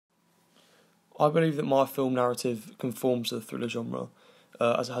I believe that my film narrative conforms to the thriller genre,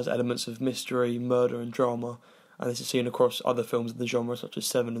 as it has elements of mystery, murder and drama, and this is seen across other films of the genre such as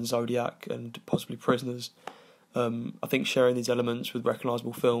Seven and Zodiac and possibly Prisoners. I think sharing these elements with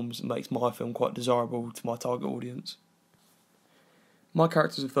recognisable films makes my film quite desirable to my target audience. My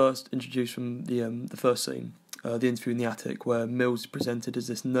characters are first introduced from the first scene, the interview in the attic, where Mills is presented as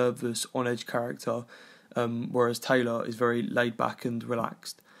this nervous, on-edge character, whereas Taylor is very laid-back and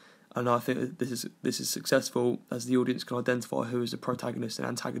relaxed. And I think that this is successful, as the audience can identify who is the protagonist and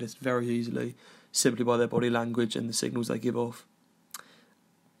antagonist very easily, simply by their body language and the signals they give off.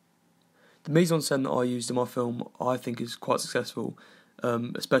 The mise-en-scène that I used in my film, I think, is quite successful,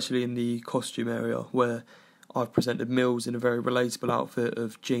 especially in the costume area, where I've presented Mills in a very relatable outfit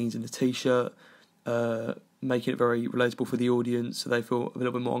of jeans and a t-shirt, making it very relatable for the audience, so they feel a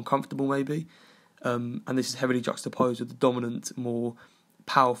little bit more uncomfortable maybe. And this is heavily juxtaposed with the dominant, more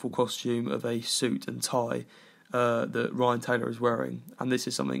powerful costume of a suit and tie that Ryan Taylor is wearing. And this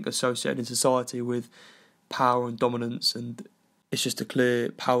is something associated in society with power and dominance, and it's just a clear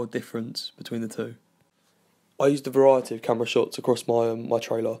power difference between the two. I used a variety of camera shots across my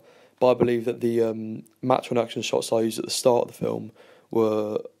trailer, but I believe that the match-on action shots I used at the start of the film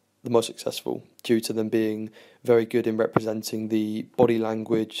were the most successful, due to them being very good in representing the body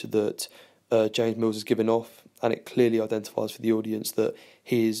language that James Mills has given off, and it clearly identifies for the audience that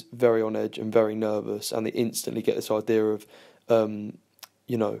he is very on edge and very nervous, and they instantly get this idea of,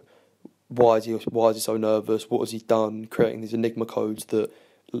 why is he so nervous? What has he done? Creating these enigma codes that,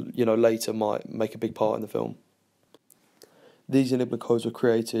 later might make a big part in the film. These enigma codes were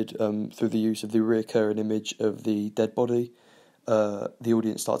created through the use of the recurring image of the dead body. The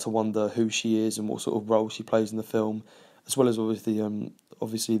audience start to wonder who she is and what sort of role she plays in the film, as well as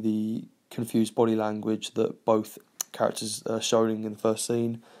obviously the confused body language that both characters are showing in the first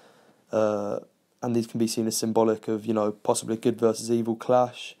scene. And these can be seen as symbolic of, possibly a good versus evil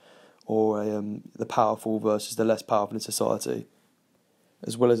clash, or the powerful versus the less powerful in society,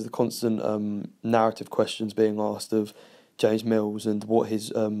 as well as the constant narrative questions being asked of James Mills and what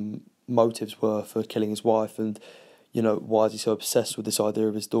his motives were for killing his wife, and why is he so obsessed with this idea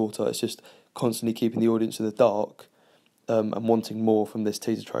of his daughter. It's just constantly keeping the audience in the dark and wanting more from this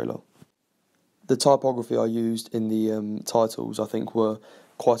teaser trailer. The typography I used in the titles, I think, were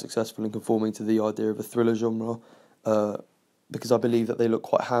quite successful in conforming to the idea of a thriller genre, because I believe that they look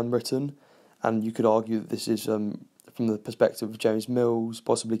quite handwritten, and you could argue that this is from the perspective of James Mills,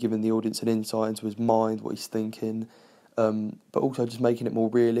 possibly giving the audience an insight into his mind, what he's thinking, but also just making it more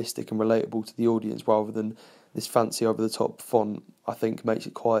realistic and relatable to the audience rather than this fancy over-the-top font. I think makes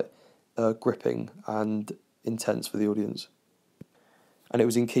it quite gripping and intense for the audience. And it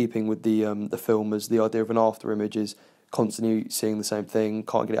was in keeping with the film, as the idea of an afterimage is constantly seeing the same thing,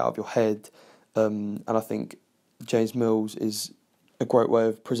 can't get it out of your head, and I think James Mills is a great way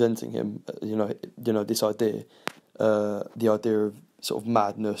of presenting him. This idea, the idea of sort of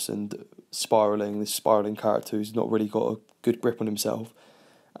madness and this spiraling character who's not really got a good grip on himself.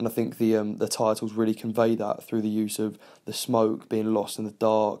 And I think the titles really convey that through the use of the smoke, being lost in the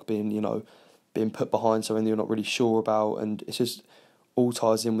dark, being put behind something that you're not really sure about, and it's just all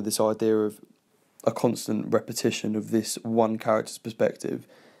ties in with this idea of a constant repetition of this one character's perspective.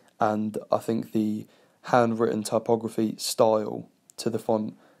 And I think the handwritten typography style to the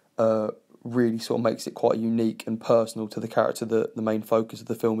font really sort of makes it quite unique and personal to the character that the main focus of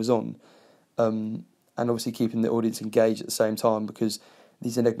the film is on, and obviously keeping the audience engaged at the same time, because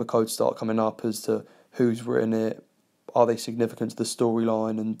these enigma codes start coming up as to who's written it, are they significant to the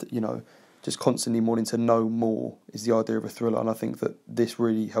storyline, and just constantly wanting to know more is the idea of a thriller, and I think that this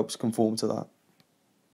really helps conform to that.